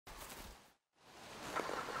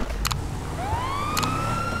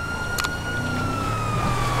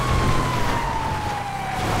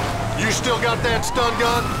still got that stun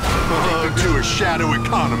gun? To a shadow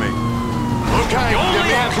economy. Okay, give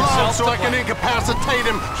me a club so I can incapacitate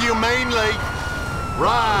him humanely.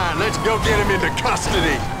 Right, let's go get him into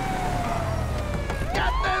custody.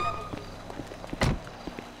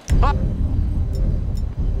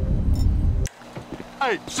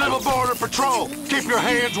 Hey, Civil Border Patrol, keep your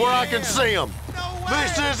hands where I can see them.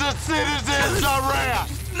 This is a citizen's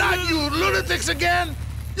arrest. Not you lunatics again!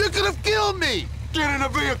 You could have killed me! Get in the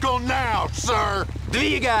vehicle now, sir.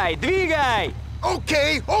 Двигай, двигай!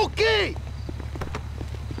 Okay, okay!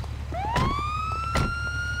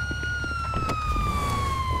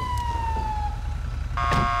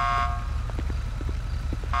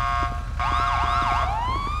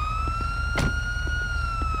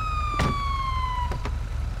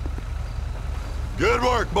 Good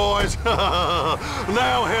work, boys.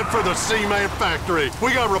 Now head for the cement factory.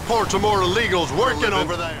 We got reports of more illegals working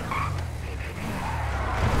over there.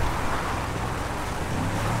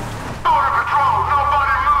 Border Patrol,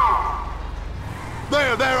 nobody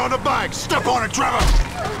move! There on the bike. Step on it, Trevor.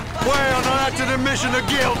 Well, now that's an admission of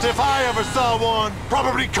guilt if I ever saw one.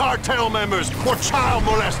 Probably cartel members or child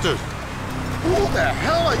molesters. Who the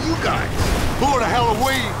hell are you guys? Who the hell are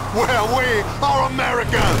we? Well, we are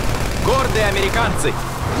Americans. Гордые американцы!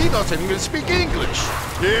 He doesn't even speak English.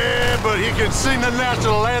 Yeah, but he can sing the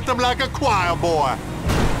national anthem like a choir boy.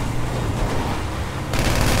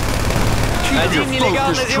 Keep your Один нелегал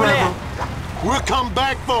на focus, земле! Trevor. We'll come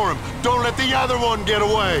back for him. Don't let the other one get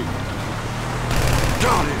away.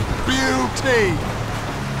 Got it. Beauty.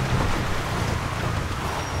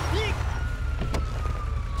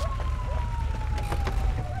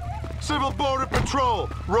 Civil Border Patrol,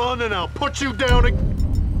 run and I'll put you down again.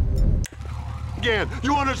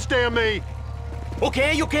 You understand me?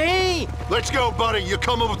 Окей, окей! Let's go, buddy. You're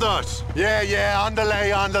coming with us. Yeah,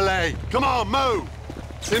 underlay, underlay. Come on, move.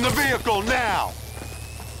 In the vehicle now.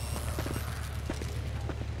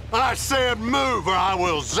 I said move or I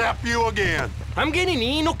will zap you again. I'm getting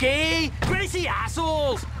in, okay? Crazy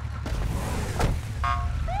assholes!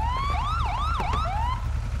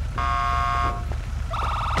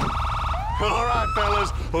 All right,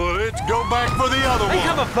 fellas. Well, let's go back for the other I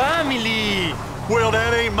have one. a family! Well,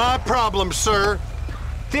 that ain't my problem, sir.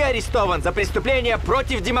 Ты арестован за преступление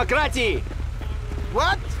против демократии!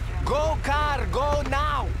 What? Go car, go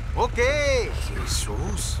now! Okay.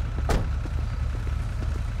 Jesus.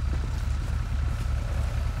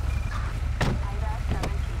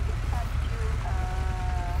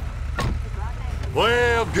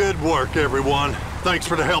 Well, good work, everyone. Thanks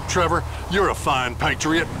for the help, Trevor. You're a fine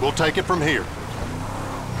patriot. We'll take it from here.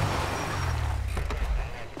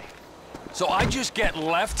 So I just get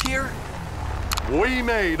left here? We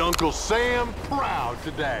made Uncle Sam proud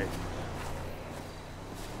today.